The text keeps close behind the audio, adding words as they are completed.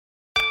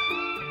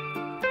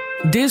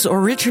This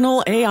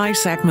original AI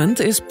segment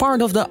is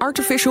part of the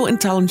Artificial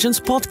Intelligence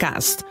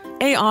podcast,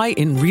 AI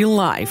in Real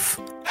Life.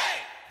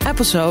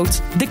 Episode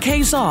The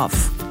Case of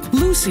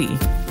Lucy,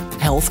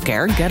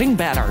 Healthcare Getting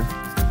Better.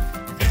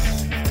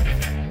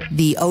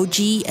 The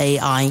OG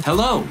AI.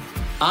 Hello,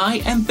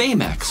 I am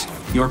Baymax,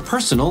 your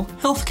personal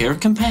healthcare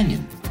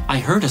companion. I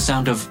heard a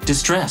sound of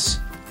distress.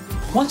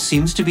 What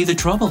seems to be the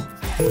trouble?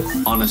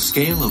 On a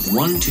scale of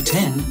 1 to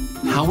 10,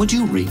 how would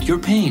you rate your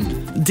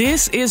pain?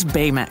 This is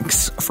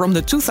Baymax from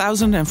the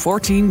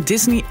 2014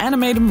 Disney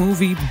animated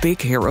movie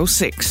Big Hero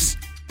 6.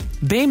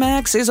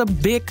 Baymax is a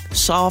big,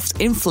 soft,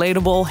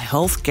 inflatable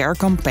healthcare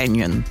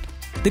companion.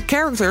 The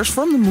characters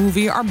from the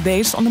movie are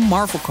based on the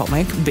Marvel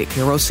comic Big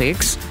Hero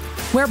 6,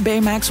 where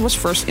Baymax was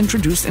first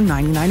introduced in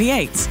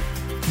 1998.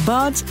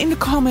 But in the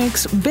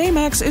comics,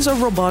 Baymax is a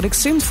robotic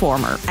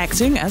synthformer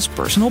acting as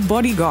personal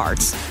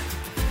bodyguards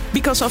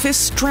because of his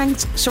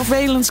strength,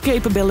 surveillance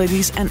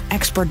capabilities, and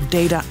expert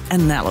data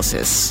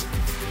analysis.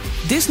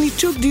 Disney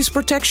took these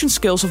protection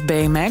skills of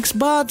Baymax,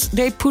 but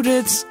they put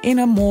it in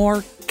a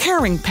more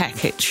caring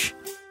package.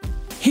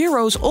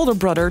 Hero's older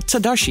brother,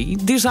 Tadashi,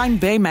 designed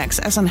Baymax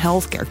as a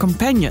healthcare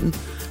companion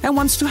and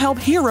wants to help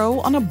Hero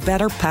on a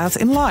better path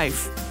in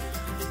life.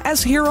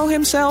 As Hero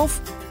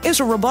himself is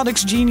a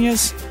robotics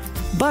genius,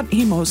 but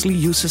he mostly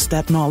uses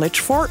that knowledge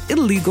for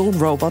illegal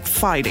robot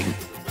fighting.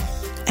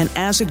 And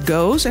as it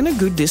goes in a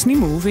good Disney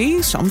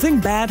movie, something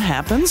bad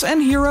happens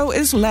and Hero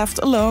is left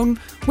alone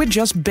with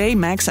just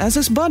Baymax as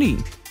his buddy.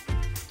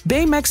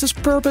 Baymax's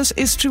purpose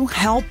is to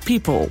help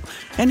people,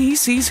 and he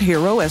sees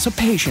Hero as a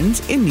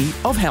patient in need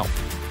of help.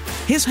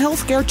 His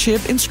healthcare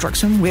chip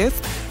instructs him with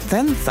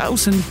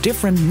 10,000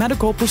 different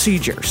medical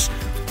procedures,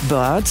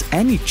 but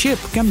any chip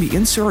can be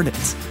inserted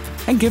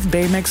and give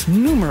Baymax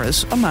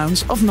numerous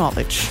amounts of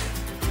knowledge.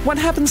 What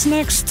happens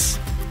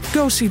next?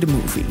 Go see the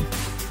movie.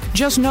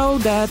 Just know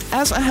that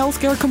as a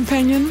healthcare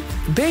companion,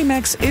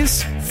 Baymax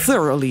is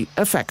thoroughly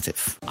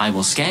effective. I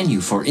will scan you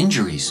for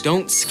injuries.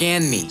 Don't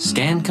scan me.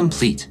 Scan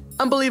complete.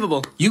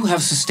 Unbelievable. You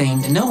have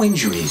sustained no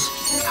injuries.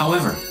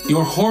 However,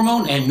 your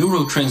hormone and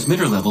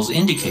neurotransmitter levels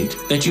indicate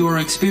that you are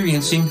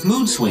experiencing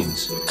mood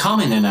swings,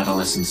 common in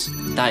adolescence.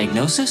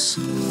 Diagnosis?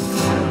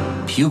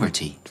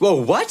 Puberty.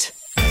 Whoa, what?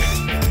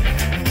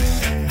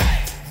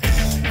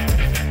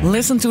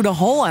 Listen to the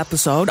whole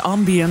episode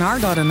on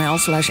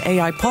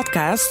bnr.nl/AI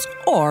podcast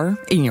or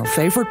in your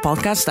favorite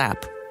podcast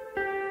app.